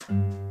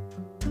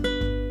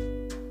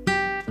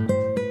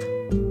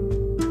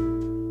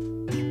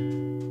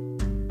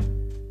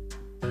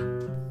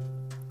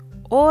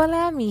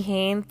Hola mi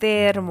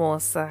gente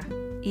hermosa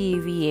y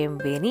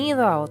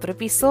bienvenido a otro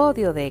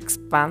episodio de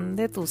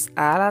Expande tus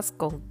alas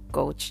con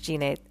Coach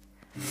Ginette.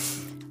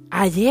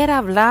 Ayer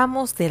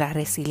hablamos de la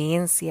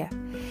resiliencia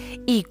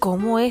y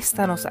cómo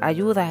esta nos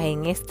ayuda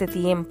en este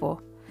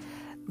tiempo,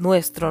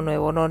 nuestro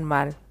nuevo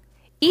normal,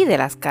 y de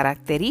las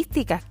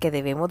características que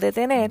debemos de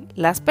tener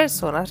las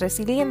personas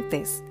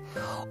resilientes.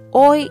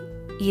 Hoy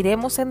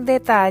iremos en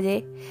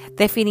detalle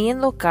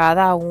definiendo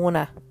cada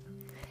una.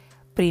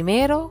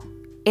 Primero,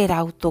 el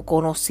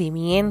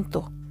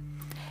autoconocimiento.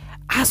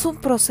 Haz un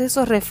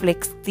proceso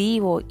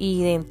reflexivo e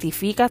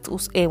identifica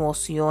tus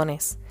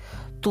emociones,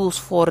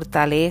 tus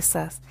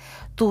fortalezas,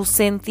 tus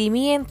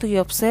sentimientos y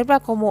observa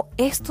cómo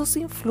estos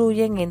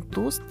influyen en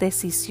tus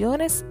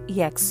decisiones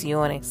y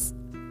acciones.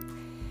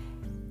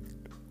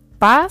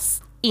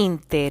 Paz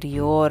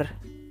interior.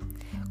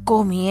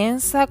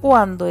 Comienza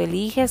cuando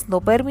eliges no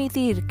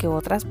permitir que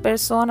otras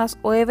personas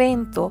o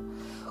eventos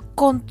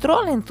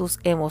controlen tus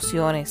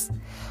emociones.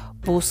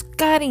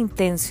 Buscar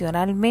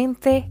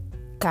intencionalmente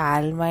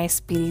calma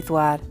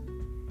espiritual.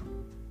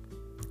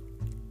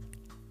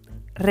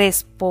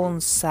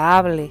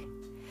 Responsable.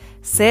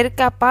 Ser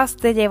capaz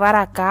de llevar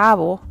a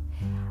cabo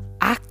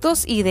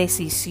actos y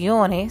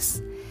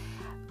decisiones.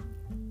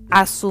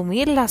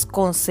 Asumir las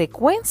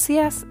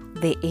consecuencias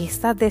de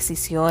estas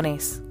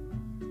decisiones.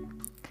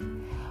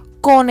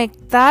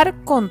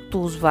 Conectar con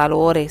tus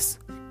valores.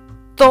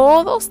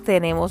 Todos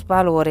tenemos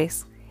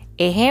valores.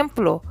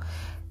 Ejemplo,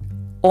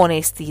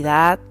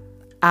 honestidad,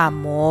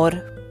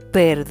 amor,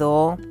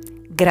 perdón,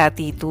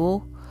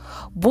 gratitud.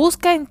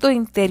 Busca en tu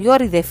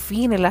interior y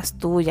define las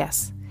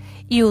tuyas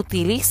y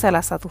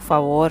utilízalas a tu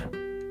favor.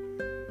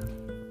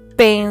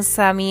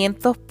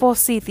 Pensamientos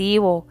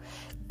positivos.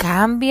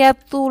 Cambia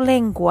tu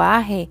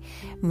lenguaje.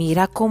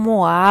 Mira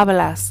cómo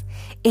hablas.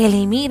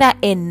 Elimina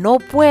el no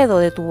puedo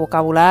de tu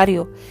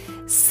vocabulario.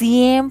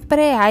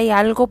 Siempre hay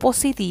algo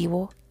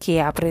positivo que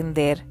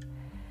aprender.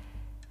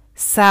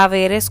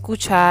 Saber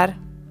escuchar.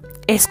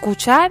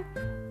 Escuchar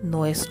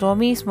no es lo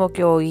mismo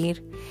que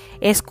oír.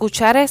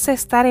 Escuchar es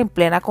estar en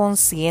plena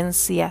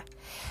conciencia,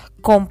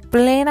 con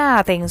plena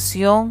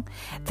atención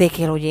de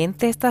que el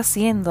oyente está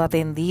siendo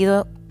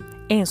atendido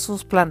en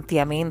sus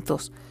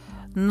planteamientos.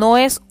 No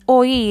es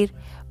oír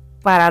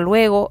para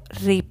luego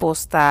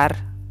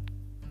ripostar.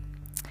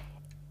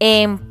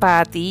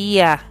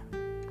 Empatía.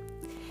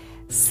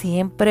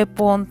 Siempre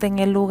ponte en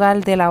el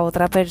lugar de la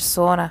otra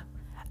persona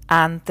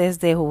antes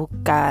de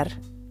juzgar.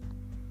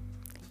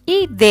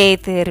 Y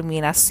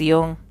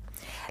determinación.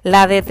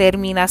 La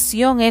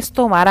determinación es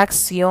tomar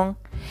acción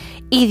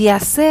y de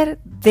hacer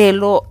de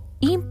lo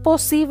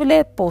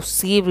imposible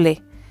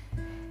posible,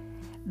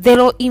 de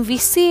lo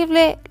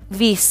invisible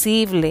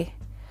visible,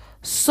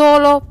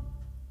 solo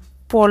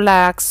por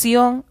la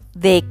acción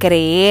de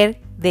creer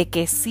de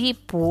que sí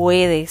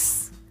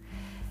puedes.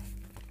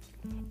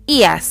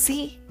 Y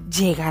así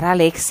llegar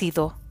al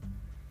éxito.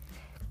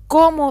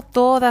 Como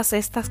todas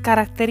estas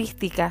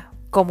características,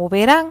 como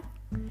verán,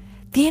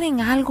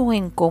 tienen algo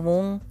en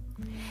común.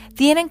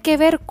 Tienen que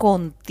ver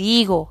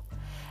contigo.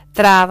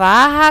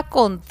 Trabaja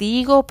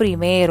contigo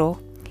primero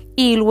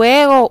y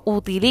luego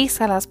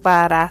utilízalas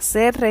para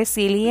ser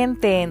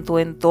resiliente en tu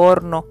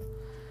entorno.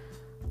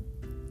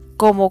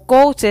 Como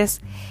coaches,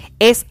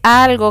 es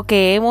algo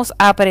que hemos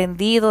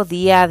aprendido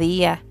día a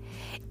día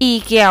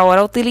y que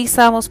ahora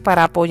utilizamos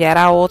para apoyar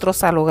a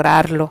otros a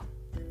lograrlo.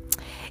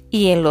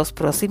 Y en los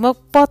próximos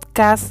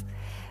podcasts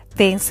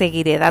te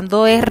seguiré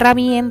dando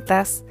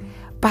herramientas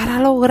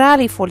para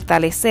lograr y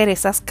fortalecer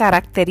esas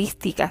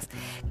características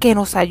que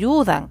nos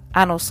ayudan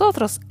a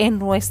nosotros en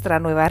nuestra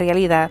nueva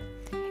realidad,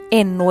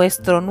 en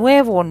nuestro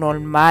nuevo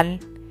normal.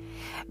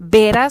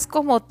 Verás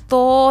cómo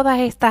todas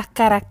estas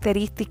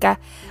características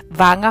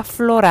van a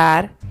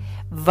aflorar,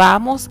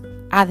 vamos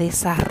a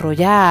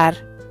desarrollar,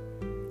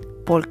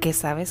 porque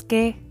 ¿sabes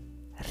qué?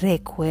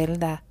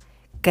 Recuerda,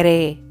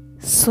 cree,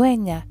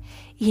 sueña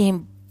y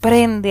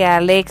emprende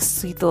al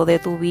éxito de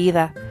tu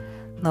vida.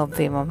 Nos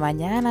vemos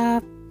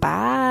mañana.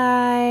 Bye.